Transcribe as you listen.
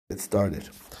It started.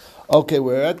 Okay,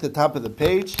 we're at the top of the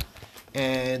page,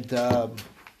 and the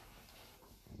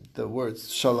words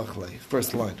Shalach Le,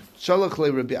 first line. Shalach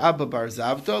Le Rabbi Abba bar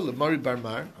Zavda leMari bar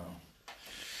Mar.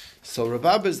 So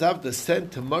Rabbi Abba Zavda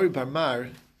sent to Mari bar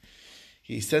Mar.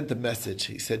 He sent a message.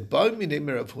 He said, "Ba mi name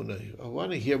Rav Huna. I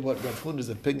want to hear what Rav Huna's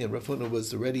opinion." Rav Huna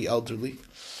was already elderly,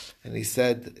 and he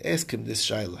said, "Ask him this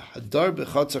shaila. Hadar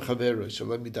bechatzer chavero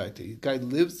shalom midaita. The guy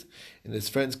lives in his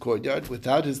friend's courtyard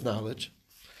without his knowledge.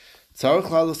 Tzarich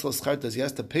lalos l'schar. Does he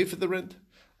have to pay for the rent?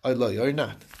 Or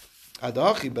not?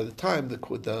 Adachi. By the time the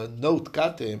note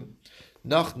got to him,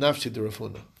 nach nafshi de Rav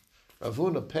Huna. Rav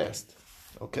Huna passed.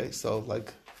 Okay, so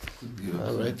like."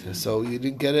 All right, so you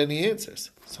didn't get any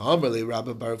answers. So Amrli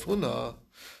Rabba bar Huna.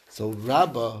 So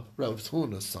Rav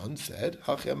Huna's son said,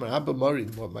 Rabba Mari,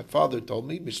 what my father told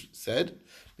me, said,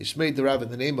 Mishmei the Rav in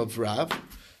the name of Rav.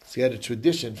 So he had a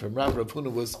tradition from Rav. Rav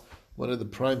Huna was one of the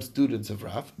prime students of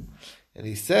Rav. And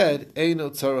he said,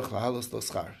 Eino tzarech lahalos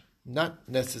loschar. Not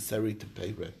necessary to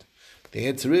pay rent. The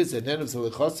answer is, Enev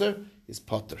zolichaser is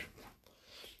potter.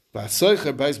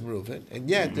 And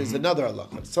yet, there's another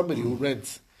halacha. Somebody who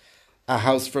rents a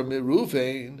house from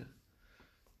Reuven,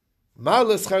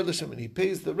 he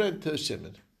pays the rent to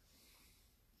Shimon.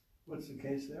 What's the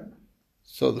case there?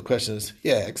 So the question is,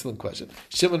 excellent question.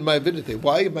 Shimon ma'avidite.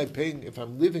 Why am I paying, if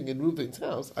I'm living in Reuven's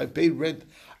house, I pay rent.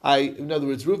 In other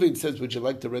words, Reuven says, would you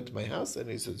like to rent my house? And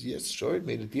he says, yes, sure, he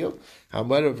made a deal. How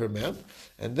much of amount?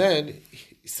 And then,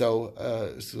 so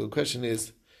the question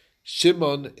is,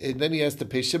 Shimon, and then he has to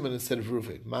pay Shimon instead of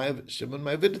Reuven. Shimon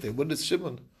ma'avidite. What does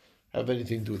Shimon have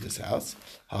anything to do with this house?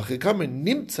 If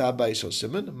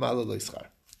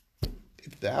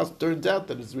the house turns out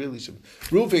that it's really Shimon.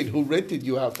 Reuven, who rented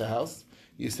you out the house,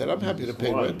 you said, I'm happy to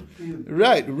pay rent.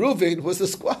 Right, Reuven was a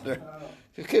squatter.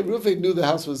 Okay, Reuven knew the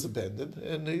house was abandoned,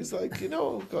 and he's like,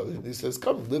 and he says,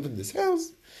 come live in this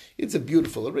house. It's a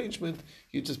beautiful arrangement.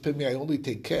 You just pay me, I only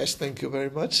take cash, thank you very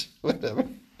much, whatever.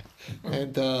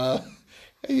 And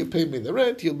you pay me the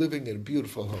rent, you're living in a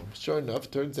beautiful home. Sure enough,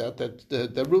 turns out that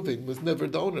Reuven was never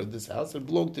the owner of this house, it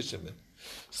belonged to Shimon.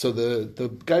 So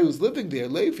the guy who's living there,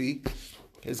 Levi,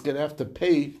 is going to have to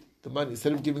pay the money.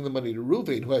 Instead of giving the money to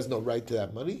Reuven, who has no right to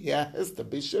that money, he has to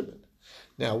pay Shimon.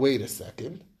 Now, wait a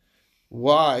second.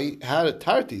 Why? How did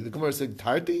Tarti? The Gemara said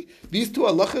Tarti. These two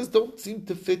halachas don't seem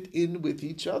to fit in with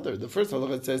each other. The first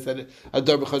halacha says that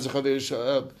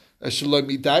Shalom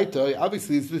Midaita.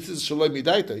 Obviously, this is Shalom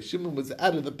Midaita. Shimon was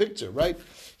out of the picture, right?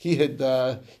 He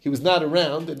was not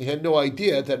around, and he had no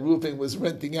idea that Reuven was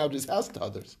renting out his house to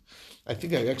others. I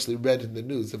think I actually read in the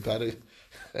news about a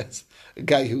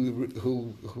guy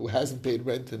who hasn't paid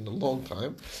rent in a long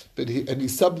time, but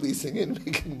he's subleasing it and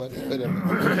making money.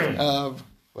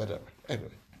 Whatever.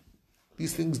 Anyway,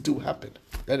 these things do happen.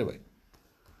 Anyway,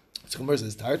 so Gemara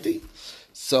says Tarti.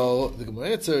 So the Gemara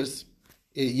answers,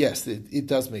 yes, it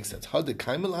does make sense.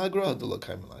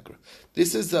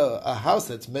 This is a house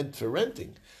that's meant for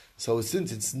renting. So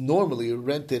since it's normally a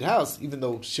rented house, even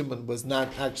though Shimon was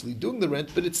not actually doing the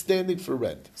rent, but it's standing for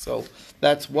rent. So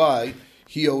that's why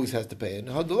he always has to pay. And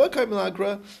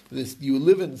you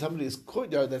live in somebody's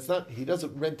courtyard, he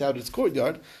doesn't rent out his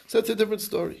courtyard, so that's a different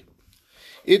story.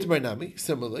 Itmar Nami,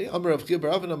 similarly, Amar Rav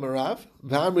Chibar Avin Amar Rav,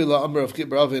 V'amri la Amar Rav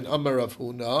Chibar Avin Amar Rav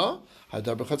Huna,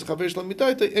 Hadar b'chatz chaver shlam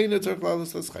midaita, ein tzarich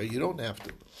lalos l'schar. You don't have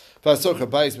to. V'asorcha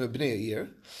bayis mebnei ayir.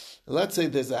 Let's say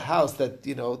there's a house that,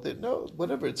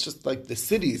 whatever, it's just like the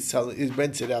city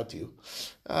rents it out to you.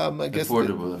 I guess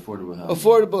affordable housing.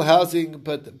 Affordable housing,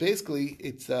 but basically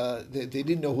it's they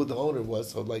didn't know who the owner was,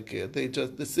 so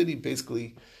the city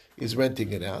basically is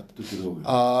renting it out. Took it over.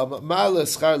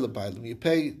 You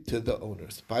pay to the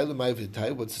owners.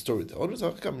 What's the story with the owners?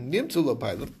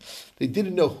 They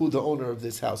didn't know who the owner of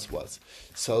this house was.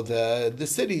 So the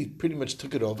city pretty much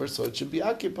took it over, so it should be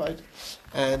occupied.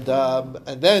 And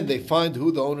then they find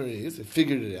who the owner is, they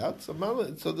figured it out. So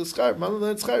the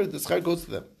schar goes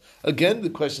to them. Again, the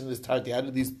question is, how do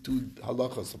these two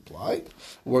halachas apply,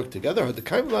 work together? If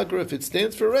it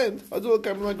stands for rent,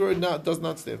 does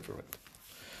not stand for rent.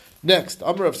 Next,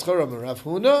 Amar Rav Schar, Amar Rav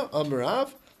Huna, Amar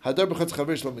Rav, Hadar b'chatz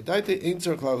chaver shlo midaita, ein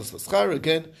tzarich lalos l'schar.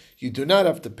 Again, you do not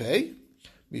have to pay.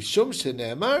 Mishum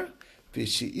shene'emar,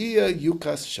 v'she'iya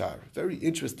yukas shar. Very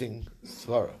interesting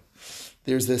svara.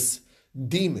 There's this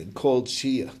demon called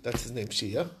Shia. That's his name,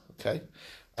 Shia. Okay,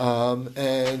 and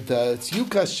it's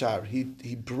yukas shar.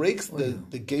 He breaks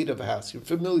the gate of a house. You're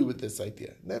familiar with this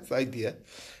idea. And that's the idea.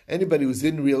 Anybody who's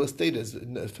in real estate is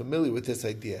familiar with this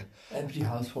idea. Empty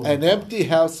house falls An apart. empty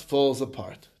house falls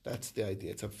apart. That's the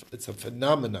idea. It's a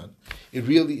phenomenon. It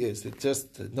really is. It's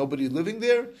just nobody living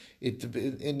there.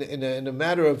 In a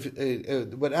matter of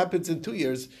what happens in 2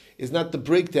 years is not the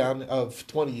breakdown of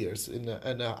 20 years in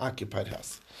an occupied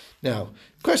house. Now,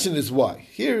 the question is why.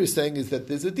 Here he's saying is that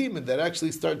there's a demon that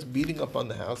actually starts beating up on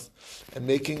the house and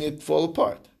making it fall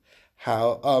apart.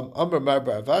 How Amar Mar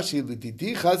Baravashi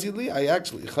Lididi Chazili, I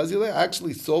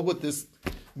actually saw what this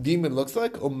demon looks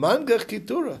like. Omangach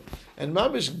Kitura. And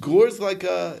Mamish gores like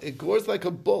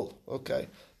a bull. Okay.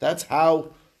 That's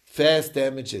how fast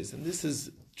damage is. And this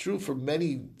is true for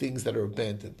many things that are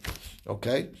abandoned.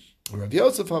 Okay? Rav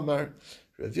Yosef Amar,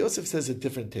 Rav Yosef says a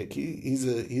different take.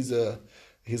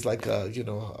 He's like a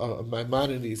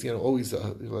Maimonides, always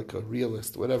like a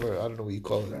realist, whatever, I don't know what you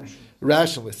call it.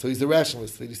 Rationalist. So he's a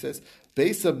rationalist. So he says,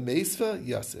 Beisa Meisva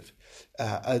Yosef.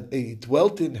 A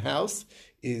dwelt-in house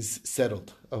is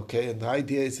settled. Okay? And the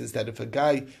idea is that if a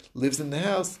guy lives in the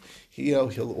house,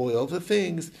 he'll oil the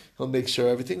things, he'll make sure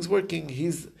everything's working.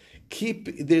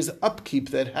 There's upkeep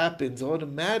that happens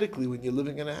automatically when you're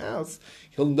living in a house.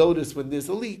 He'll notice when there's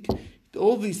a leak.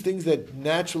 All these things that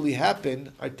naturally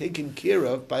happen are taken care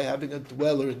of by having a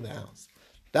dweller in the house.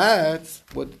 That's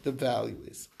what the value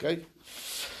is. Okay?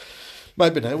 My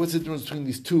benai, what's the difference between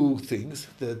these two things?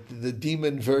 The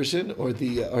demon version or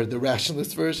the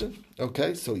rationalist version?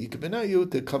 Okay, so yikabenayu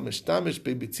the kameshtamish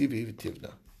bebitzivi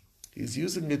v'tivna. He's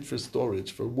using it for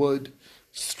storage, for wood,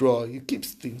 straw. He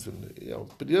keeps things in,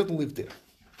 but he doesn't live there.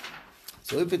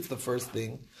 So if it's the first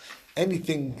thing,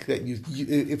 anything that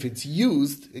if it's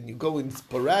used and you go in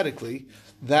sporadically,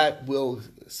 that will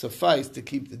suffice to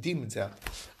keep the demons out.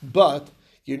 But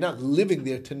you're not living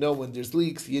there to know when there's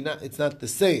leaks. It's not the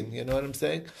same. You know what I'm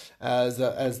saying?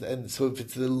 And so if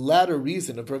it's the latter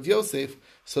reason of Rav Yosef,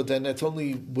 so then that's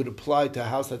only would apply to a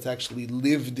house that's actually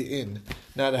lived in,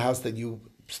 not a house that you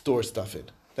store stuff in.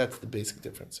 That's the basic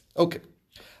difference. Okay.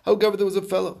 However, there was a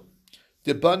fellow,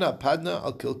 Debana Padna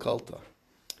al Kilkalta.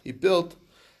 He built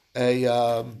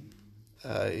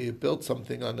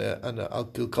something on a al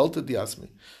Kilkalta diasmi.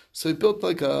 So he built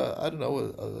like a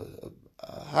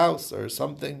house or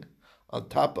something on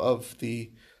top of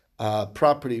the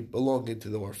property belonging to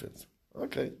the orphans.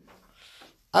 Okay.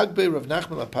 Agbe Rav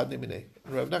Nachman Apadne Minei.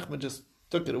 Rav Nachman just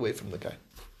took it away from the guy.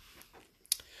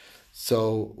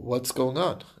 So what's going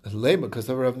on? Because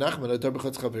of Rav Nachman,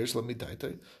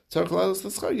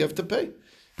 you have to pay.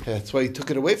 That's why he took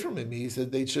it away from him. He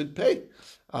said they should pay.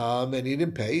 And he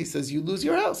didn't pay. He says you lose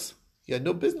your house. You had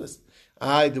no business.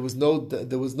 They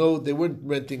weren't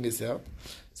renting this out.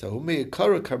 So there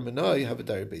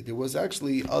was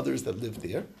actually others that lived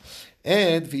there.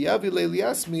 And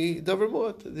this,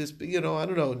 I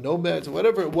don't know, nomads,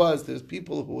 whatever it was, there's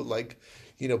people who were like,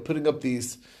 putting up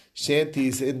these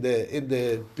shanties in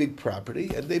the big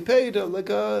property, and they paid like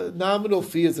a nominal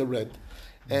fee as a rent.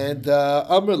 And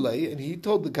Amrle, and he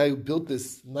told the guy who built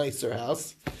this nicer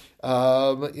house,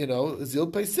 Zil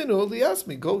Paisinu, he asked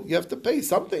me, go, you have to pay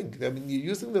something. I mean, you're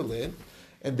using the land,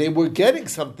 and they were getting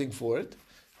something for it.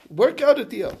 Work out a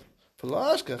deal.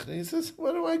 And he says,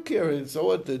 what do I care? And so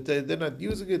what? They're not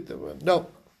using it? No.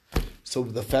 So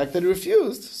the fact that he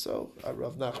refused, so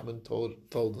Rav Nachman told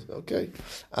okay,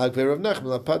 Rav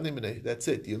Nachman, that's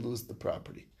it, you lose the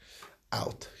property.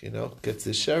 Out, gets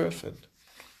the sheriff and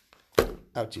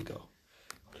out you go.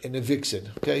 An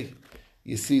eviction, okay?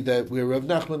 You see that where Rav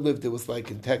Nachman lived, it was like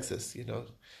in Texas,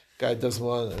 guy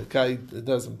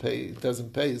doesn't pay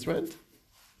his rent,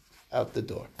 out the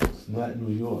door. It's not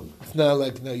New York. It's not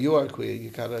like New York where you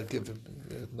gotta give him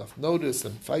enough notice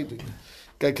and fighting.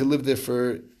 Guy could live there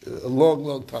for a long,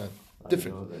 long time.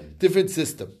 Different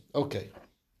system. Okay.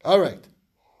 All right.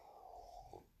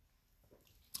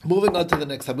 Moving on to the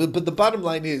next time. But the bottom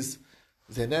line is,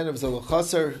 Zenan of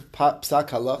Zalochaser, Psak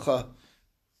Halacha,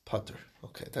 Pater.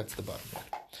 Okay, that's the bottom line.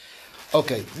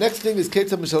 Okay, next thing is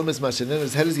Ketzah Mishalem Es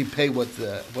Mashanin. How does he pay what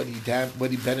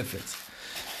he benefits?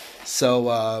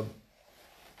 So,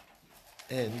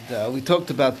 we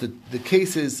talked about the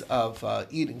cases of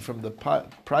eating from the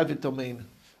private domain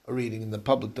or eating in the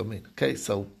public domain. Okay,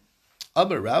 so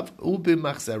Amar Rav Ubi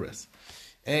Machzeres,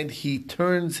 and he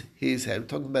turns his head. We're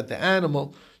talking about the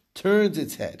animal turns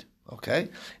its head. Okay,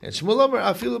 and Shmuel Amar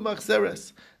Afilu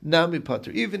Machzeres Nami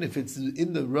Pater. Even if it's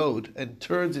in the road and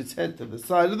turns its head to the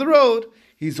side of the road,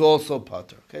 he's also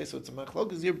Pater. Okay, so it's a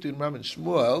machlokas here between Ram and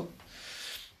Shmuel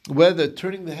whether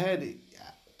turning the head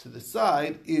to the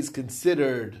side is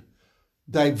considered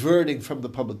diverting from the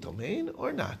public domain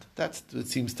or not. That's what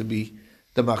seems to be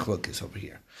the machlokes over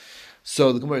here.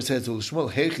 So the Gemara says,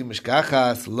 "Ulshmol heichi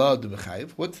mishkachas la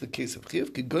d'mechayiv." What's the case of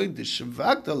chayiv? Going to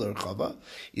shvakta l'rchava,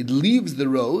 it leaves the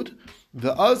road.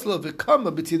 The Bava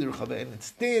Kamma b'tzid l'rchava, and it's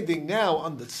standing now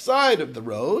on the side of the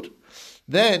road.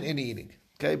 Then in eating,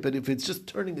 okay. But if it's just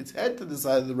turning its head to the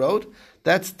side of the road,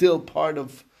 that's still part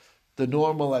of the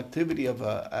normal activity of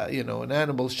an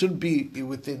animal. Shouldn't be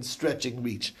within stretching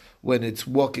reach when it's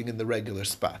walking in the regular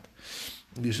spot.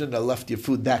 You shouldn't have left your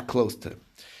food that close to him.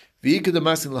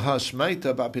 Others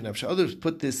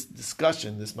put this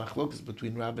discussion, this machlokas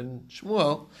between Rab and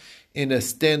Shmuel, in a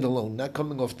standalone, not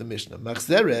coming off the Mishnah.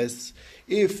 Machzeres,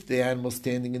 if the animal's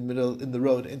standing in the middle in the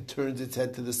road and turns its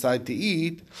head to the side to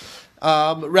eat,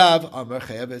 Rav Amar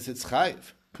Chayav as it's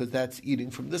chayiv, because that's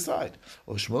eating from the side.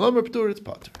 Or Shmuel Amar P'tur, it's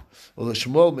pater. Or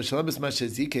Shmuel Mishalem es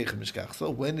mashezikeich mishkach. So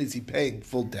when is he paying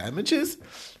full damages?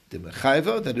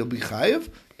 That he'll be chayiv.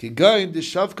 Kigayin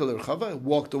dishavka l'rchava,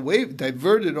 walked away,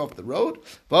 diverted off the road.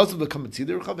 Also become a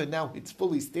tzidar l'rchava, and now it's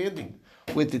fully standing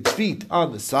with its feet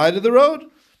on the side of the road,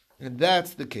 and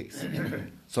that's the case.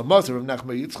 So Maser of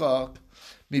Nachmar Yitzchak,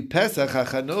 mi Pesach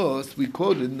hachanos, we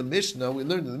quoted in the Mishnah, we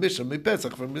learned in the Mishnah, mi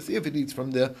Pesach, from if it eats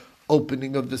from the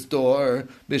opening of the store,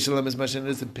 Mishalem is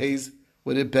mashanis, it pays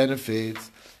what it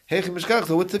benefits. Heichim mishkach,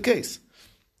 so what's the case?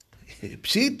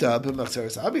 Pshita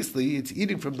b'machzeres, obviously it's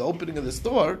eating from the opening of the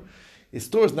store. His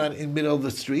store is not in the middle of the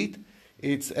street.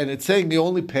 It's saying you're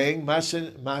only paying you're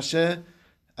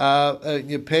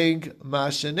paying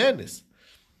mashenenis.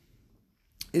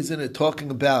 Isn't it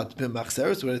talking about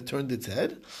b'machzeres when it turned its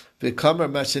head? V'kamar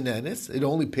mashenenis, it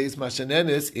only pays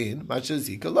mashenenis in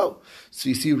mashazika lo. So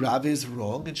you see, Rav is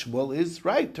wrong and Shmuel is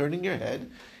right. Turning your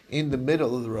head in the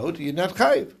middle of the road, you're not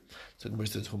chayiv. So the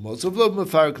Gemara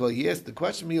says, yes, the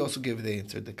question he also gave the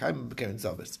answer. The Kaim B'Karen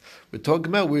Zavis. We're talking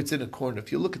about where it's in a corner.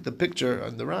 If you look at the picture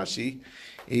on the Rashi,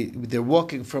 they're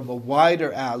walking from a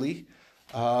wider alley,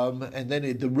 and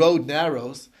then the road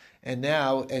narrows, and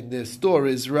the store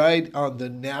is right on the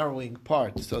narrowing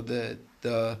part. So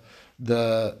the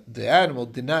animal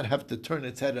did not have to turn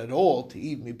its head at all to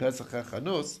eat mi Pesach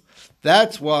HaChanos.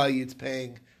 That's why it's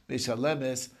paying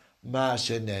Mishalemes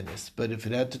Mashenenis. But if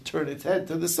it had to turn its head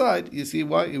to the side, you see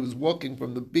why? It was walking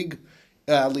from the big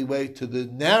alleyway to the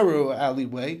narrow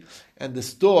alleyway, and the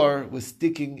store was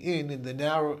sticking in the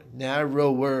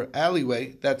narrower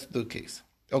alleyway. That's the case.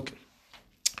 Okay.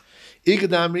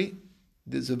 Ikadamri,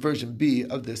 there's a version B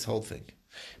of this whole thing.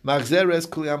 Everybody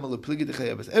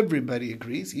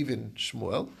agrees, even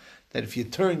Shmuel, that if you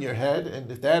turn your head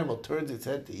and if the animal turns its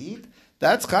head to eat,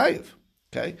 that's chayiv.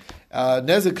 Okay,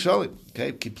 nezek shalim.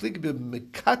 Okay,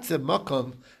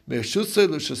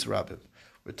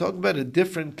 we're talking about a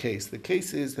different case. The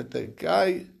case is that the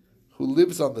guy who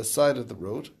lives on the side of the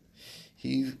road,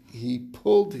 he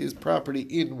pulled his property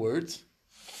inwards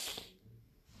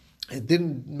and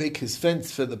didn't make his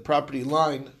fence for the property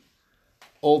line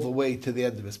all the way to the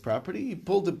end of his property. He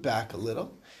pulled it back a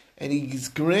little, and he's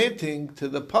granting to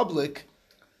the public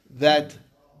that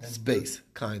space,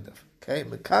 kind of. Okay,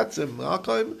 he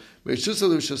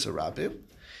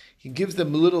gives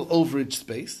them a little overage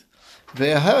space.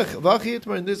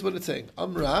 And this is what it's saying.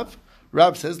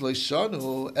 Rav says,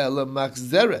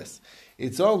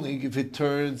 it's only if it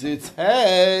turns its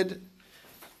head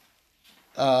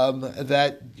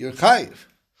that you're chayiv.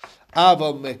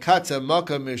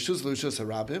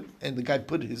 And the guy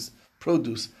put his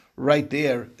produce right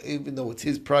there, even though it's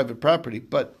his private property,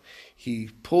 but he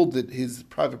pulled it, his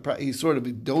private property, he sort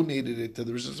of donated it to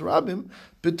the Rishus Rabim.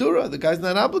 Petura, the guy's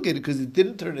not obligated because it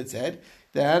didn't turn its head.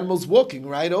 The animal's walking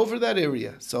right over that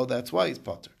area, so that's why he's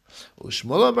potter. He's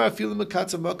also going to be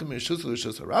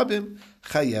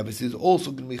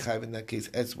chayiv in that case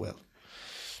as well.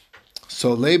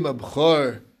 So Leima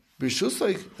B'chor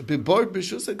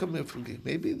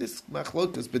maybe this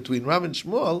machlokas between Rav and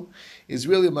Shmuel is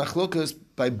really a machlokas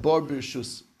by bor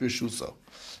b'shuso,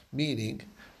 meaning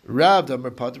Rav Damar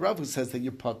Potter, Rav who says that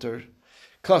you're potter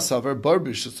kasavar bor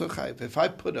b'shuso chayiv. If I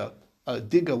put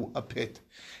dig a pit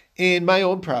in my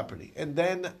own property and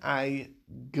then I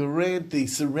grant the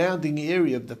surrounding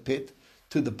area of the pit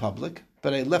to the public,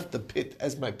 but I left the pit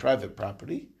as my private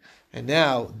property, and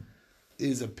now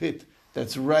is a pit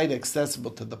that's right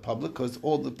accessible to the public because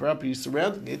all the property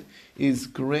surrounding it is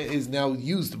now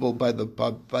usable by the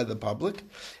public,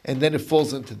 and then it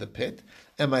falls into the pit.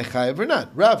 Am I chayiv or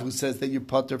not? Rav, who says that you're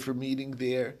potter from eating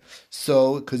there,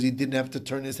 so because he didn't have to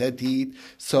turn his head to eat,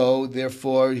 so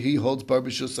therefore he holds bar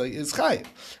b'shusa is chayiv.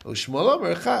 Shmuel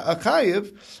Amar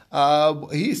chayiv,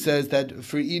 he says that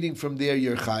for eating from there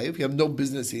you're chayiv. You have no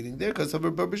business eating there because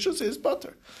bar b'shusa is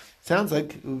potter. Sounds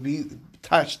like it would be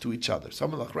attached to each other. So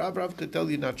Rav could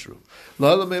tell you not true.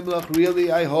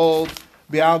 Really, I hold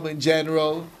Bi'alma in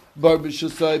general, bar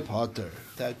b'shusay potter.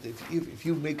 That if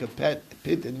you make a pit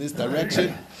in this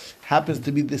direction, happens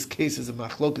to be this case as a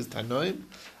machlokas tanoim,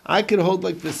 I could hold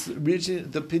like this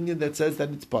the opinion that says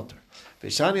that it's potter.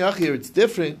 V'shani achir, it's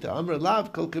different. The amr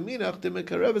lav kol kaminach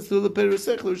demekareves to the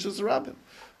perusech l'rishus rabim.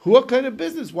 What kind of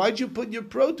business? Why'd you put your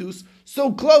produce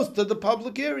so close to the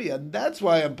public area? And that's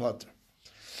why I'm potter.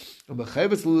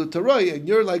 And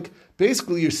you're like,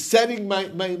 basically, you're setting my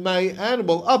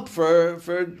animal up for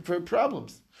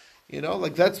problems.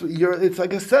 Like that's what it's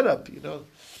like a setup.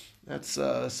 That's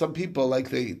some people like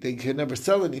they can never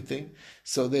sell anything,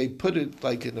 so they put it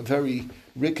like in a very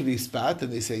rickety spot,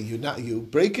 and they say you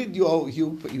break it,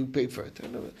 you pay for it.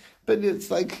 But it's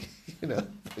like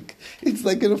it's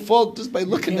like in a fault just by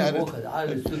looking at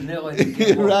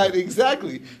it. Right,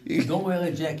 exactly. Don't wear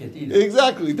a jacket either.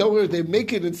 Exactly. Don't wear. They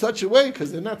make it in such a way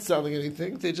because they're not selling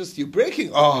anything. They just you're breaking.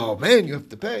 Oh man, you have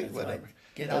to pay. That's whatever. Right.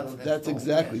 Get out of that. That's store,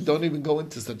 exactly. yes. Don't even go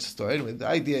into such a story. Anyway, the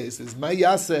idea is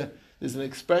mayase. There's an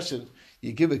expression.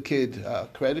 You give a kid a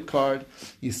credit card,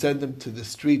 you send them to the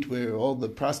street where all the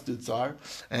prostitutes are,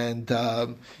 and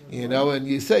and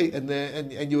you say,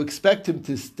 and you expect him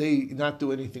to stay, not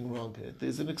do anything wrong.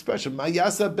 There's an expression,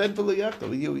 "Mayasa ben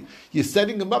v'layachto." You're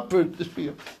setting him up for,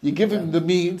 you give him the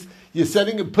means, you're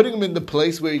putting him in the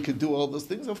place where he can do all those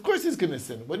things. Of course, he's going to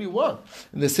sin. What do you want?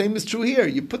 And the same is true here.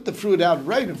 You put the fruit out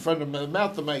right in front of the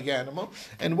mouth of my animal,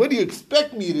 and what do you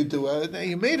expect me to do?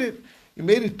 You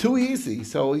made it too easy,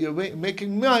 so you're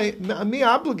making me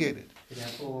obligated.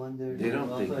 They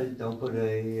don't put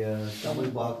a stumbling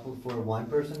block for one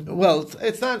person. Well,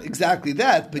 it's not exactly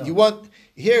that, but you want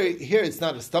here. It's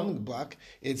not a stumbling block.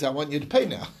 It's I want you to pay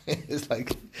now. It's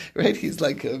like right. He's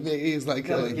like Giving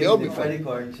the credit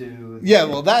card to. Yeah,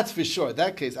 well, that's for sure.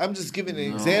 That case, I'm just giving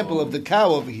an example of the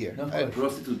cow over here.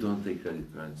 Prostitutes don't take credit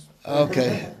cards.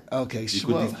 Okay. You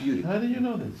could dispute it. How do you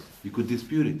know this? You could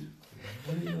dispute it.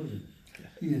 How do you know this?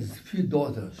 He has a few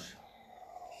daughters.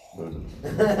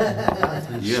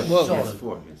 Yeah, Well, he has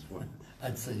four.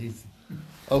 That's the reason.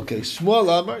 Okay,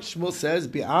 Shmuel says,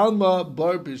 "Bi'alma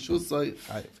bar b'shusay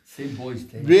chayiv." Same boys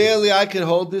take. Really, I can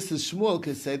hold this as Shmuel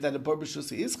could say that a bar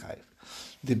b'shusay is chayiv.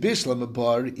 The bishlam a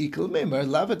bar ikal memer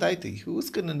lavadaiti. Who's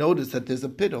going to notice that there's a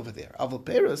pit over there? Aval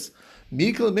peros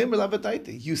mikal memer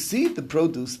lavadaiti. You see the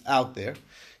produce out there.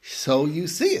 So you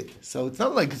see it. So it's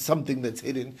not like it's something that's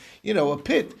hidden. A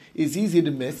pit is easy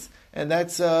to miss, and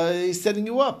that's he's setting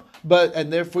you up.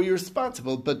 And therefore you're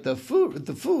responsible. But the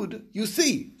food you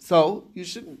see, so you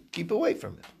shouldn't keep away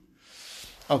from it.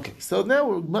 Okay, so now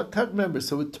remember.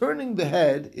 So turning the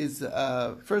head is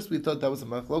first we thought that was a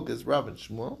machlokas Rav and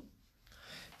Shmuel.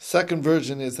 Second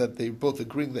version is that they're both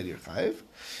agreeing that you're chayiv.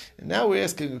 And now we're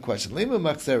asking a question. Lema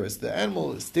machzeres, the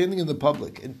animal is standing in the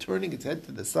public and turning its head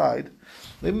to the side.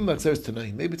 Lema machzeres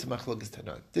tanoim, maybe it's a machlokas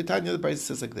tanoim. The Tanya, the Brisa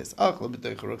says like this: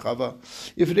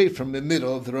 if it ate from the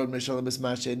middle of the road, meshalim is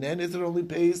mashe, and then it only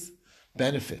pays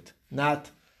benefit,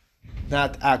 not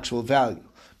actual value.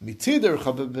 Mitzider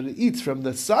chava, but it eats from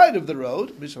the side of the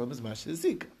road, meshalim is mashe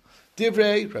zika.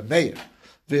 Divrei Rameir,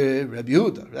 Rabbi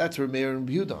Yehuda. That's Rameir and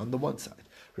Rabbi Yehuda on the one side.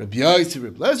 Rabbi Yossi,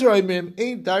 Rabbi Lezer, Aimim,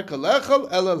 ain't darka lechel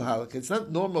elal halak. It's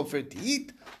not normal for it to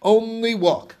eat, only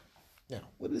walk. Now,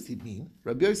 what does he mean?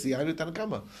 Rabbi Yossi, Bava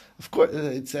Kamma. Of course,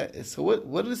 so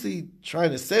what is he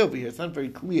trying to say over here? It's not very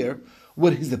clear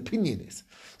what his opinion is.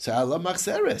 So Allah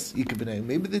machzeres.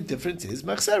 Maybe the difference is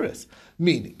machzeres.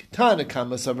 Meaning, Tana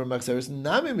Kamma Savar machzeres,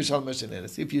 Nami Mishal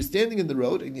Mashanenes. If you're standing in the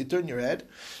road and you turn your head,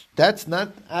 that's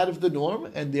not out of the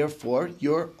norm, and therefore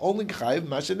you're only chayiv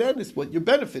mashanenes. What your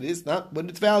benefit is, not what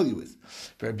its value is.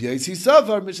 For Rabbi Yossi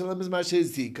Savar Mishalem is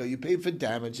mashezika. You pay for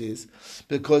damages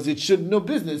because it should no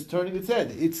business turning its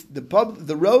head. It's the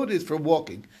road is for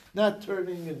walking, not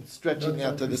turning and stretching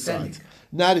out to the sides,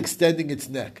 not extending its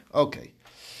neck. Okay.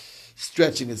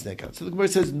 Stretching its neck out. So the Gemara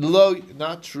says, no,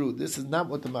 not true. This is not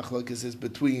what the machlokes is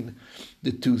between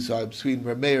the two sides, between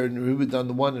Rameir and Reuben on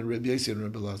the one and Rabbi Yossi and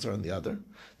Rabbi Lazar on the other.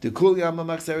 The kul yama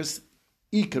machzeres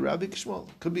ika Rabbi Kishmol.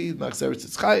 Could be machzeres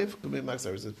is chayiv, could be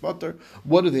machzeres is potter.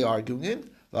 What are they arguing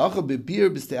in? They're arguing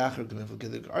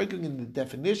in the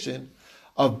definition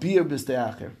of bir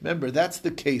b'ste'acher. Remember, that's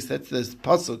the case. That's this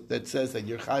pasuk that says that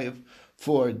you're chayiv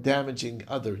for damaging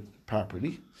other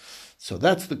property. So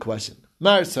that's the question.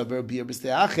 Mar saber bir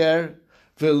b'ste'acher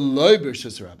v'loy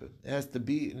b'rshus rabim. It has to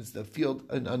be in the field,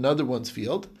 in another one's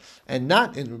field, and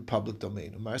not in public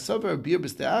domain. Mar saber bir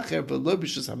b'ste'acher v'loy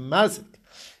b'rshus hamazik.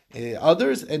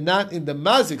 Others, and not in the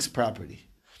mazik's property.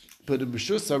 But in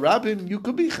b'rshus rabim, you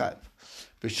could be chayiv.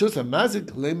 B'shusa mazik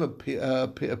lema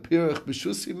pirach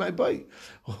b'shusi my boy.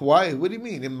 Why? What do you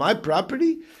mean? In my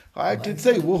property? I can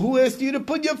say, well, who asked you to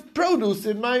put your produce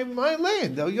in my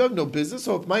land? Oh, you have no business.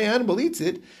 So if my animal eats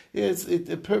it, it's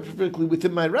perfectly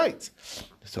within my rights.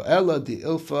 So Ella the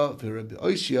Ilfa v'Rabbi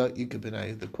Oishia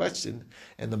Yikabenai. The question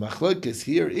and the machlokes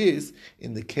here is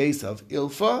in the case of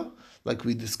Ilfa, like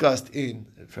we discussed in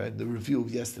the review of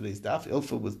yesterday's daf.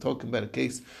 Ilfa was talking about a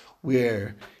case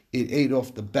where it ate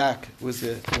off the back.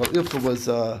 Ilfa was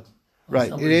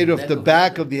right. It ate off the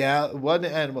back of the one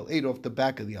animal ate off the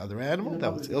back of the other animal.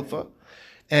 That was Ilfa,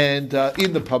 and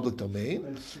in the public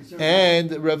domain. And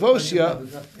Ravoshia.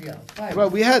 Well,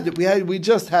 we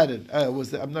just had it.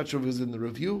 I'm not sure if it was in the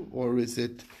review or is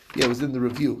it? Yeah, it was in the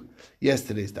review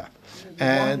yesterday's daf,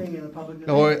 and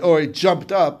or it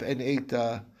jumped up and ate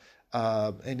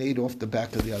off the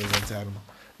back of the other one's animal.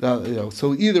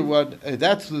 So either one,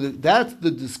 that's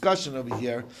the discussion over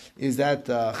here. Is that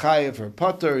chayev or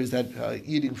potter? Is that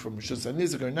eating from Rishus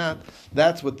HaNizek or not?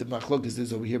 That's what the machlokes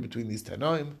is over here between these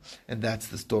tanoim, and that's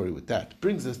the story with that.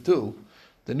 Brings us to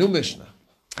the new Mishnah.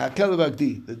 Hakel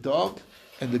Bagdi, the dog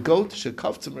and the goat,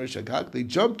 shekavtzim shagag, they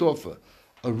jumped off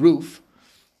a roof,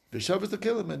 b'shavas to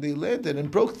kill him, and they landed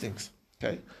and broke things.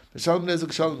 Okay, b'shalom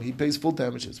nezek shalom, he pays full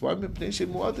damages. Why?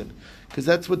 Because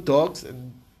that's what dogs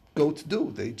and goats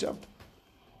do. They jump.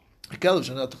 The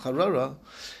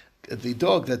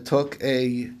dog that took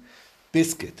a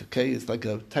biscuit. Okay, it's like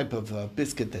a type of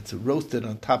biscuit that's roasted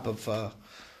on top of the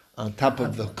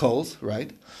coals,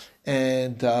 right?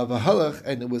 And v'halach,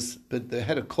 and it was, but they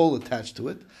had a coal attached to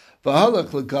it. V'halach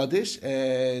legadish,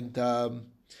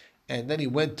 and then he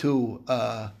went to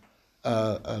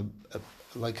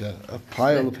like a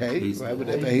pile of hay, right?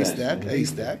 A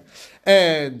haystack,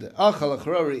 and achal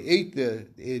achrari ate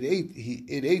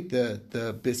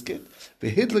the biscuit,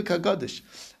 v'hidlik hagadish,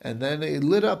 and then it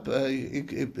lit up.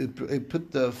 It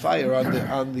put the fire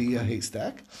on the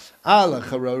haystack. Al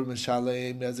achrari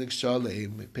mishalem nezek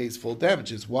shalem. It pays full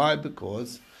damages. Why?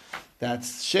 Because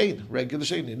that's shane, regular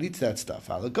shane. It eats that stuff.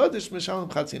 Al hagadish mishalem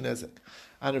chatzi nezek.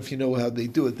 I don't know if you know how they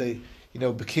do it. They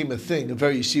became a thing, a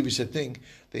very yeshivish thing.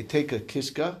 They take a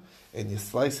kishka and you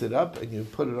slice it up and you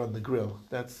put it on the grill.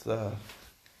 That's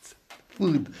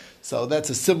food. So that's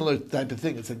a similar type of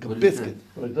thing. It's like a biscuit.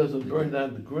 But it doesn't burn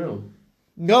down the grill.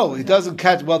 No, it doesn't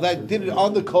catch. Well, that did it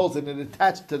on the coals and it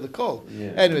attached to the coal.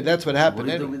 Yeah. Anyway, that's what happened.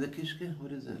 What do you do with the kishka?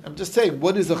 What is it? I'm just saying,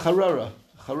 what is a charara?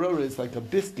 Charara is like a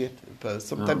biscuit,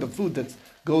 some type of food that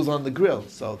goes on the grill.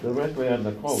 So directly on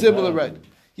the coal. Similar, right?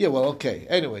 Yeah, well, okay.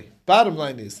 Anyway, bottom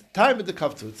line is, time at the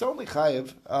kaftu. It's only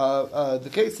chayiv. The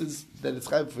case is that it's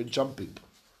chayiv for jumping.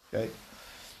 Okay?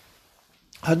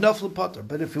 Hanaflu potter.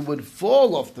 But if it would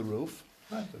fall off the roof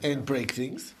and break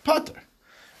things, potter.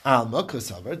 Alma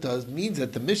kosavar does means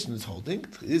that the mission is holding.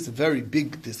 It is a very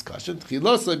big discussion.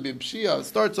 It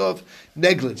starts off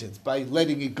negligence by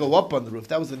letting it go up on the roof.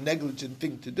 That was a negligent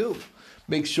thing to do.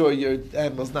 Make sure your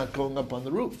animal's not going up on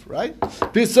the roof, right?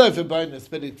 But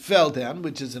it fell down,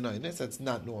 which is an inus. That's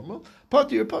not normal.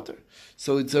 Potter, you're potter.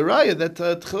 So it's a raya that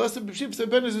tchilas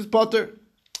b'shivs is potter.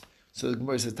 So the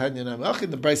Gemara says, Tanya Namach,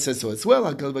 and the Bryce says so as well.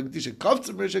 Naflo,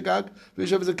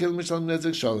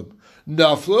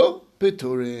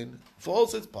 Peturin.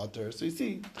 False, it's potter. So you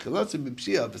see, tchilas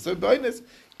b'shivs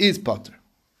is potter.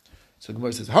 So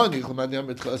Gemara says,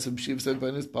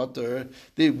 potter.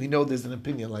 We know there's an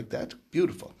opinion like that.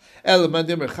 Beautiful.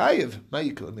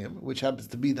 Which happens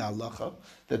to be the halacha,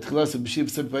 that is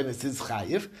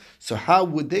chayiv. So how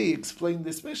would they explain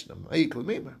this Mishnah?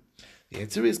 The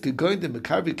answer is,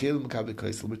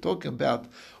 we're talking about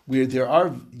where there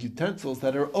are utensils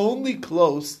that are only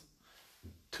close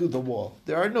to the wall.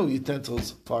 There are no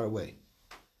utensils far away.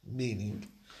 Meaning,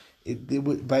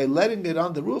 by letting it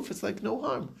on the roof, it's like no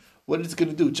harm. What it's going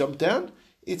to do? Jump down?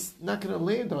 It's not going to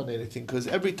land on anything because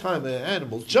every time an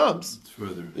animal jumps,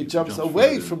 it jumps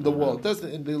away from the wall. It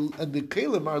doesn't, and the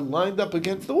kalim are lined up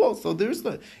against the wall. So there's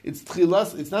no. It's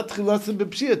tchilas. It's not tchilas and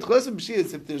b'pshia. Tchilas and b'pshia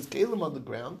is if there's kalim on the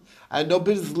ground, I have no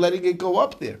business letting it go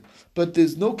up there. But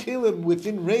there's no kalim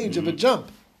within range of a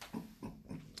jump.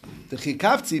 The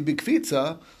chikavtzi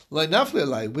b'kvitza lo'nafle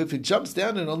alai. If it jumps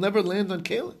down, it'll never land on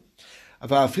kalim.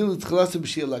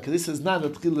 This is not a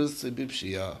tchilas and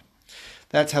b'pshia.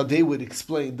 That's how they would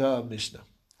explain the Mishnah.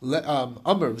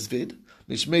 Amar Zvid,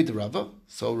 Mishmei Rava.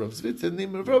 So Rav Zvid said,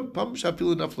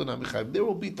 there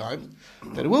will be times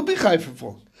that it will be chai for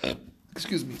falling.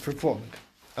 For falling.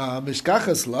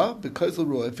 Mishkachas la, because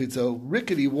if it's a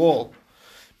rickety wall,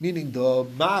 meaning the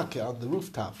mak on the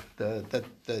rooftop,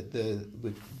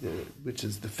 which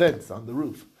is the fence on the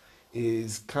roof,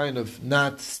 is kind of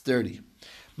not sturdy.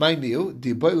 My new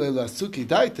the boilela suki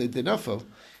daita denafel.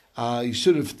 You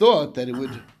should have thought that it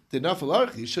would denafel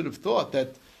arch. You should have thought that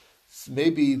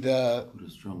maybe the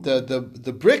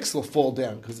bricks will fall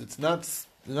down because it's not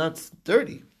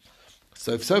dirty.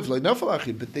 So if so,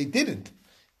 but they didn't.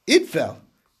 It fell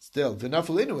still.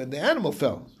 Denafel inu, and the animal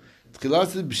fell. So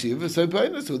that's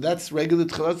regular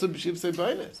tchilas b'shiv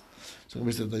seibainis. So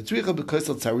we said we're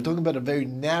talking about a very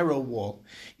narrow wall.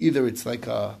 Either it's like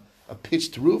a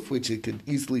pitched roof, which it could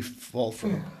easily fall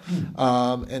from,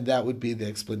 and that would be the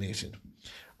explanation.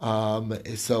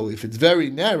 So if it's very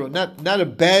narrow, not a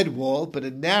bad wall, but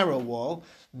a narrow wall,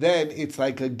 then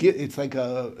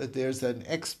there's an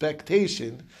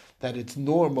expectation that it's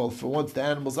normal for once the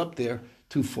animal's up there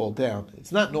to fall down.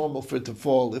 It's not normal for it to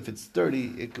fall. If it's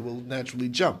sturdy, it will naturally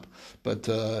jump. But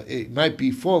it might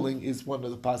be falling is one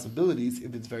of the possibilities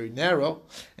if it's very narrow,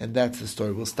 and that's the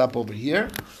story. We'll stop over here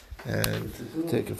and take a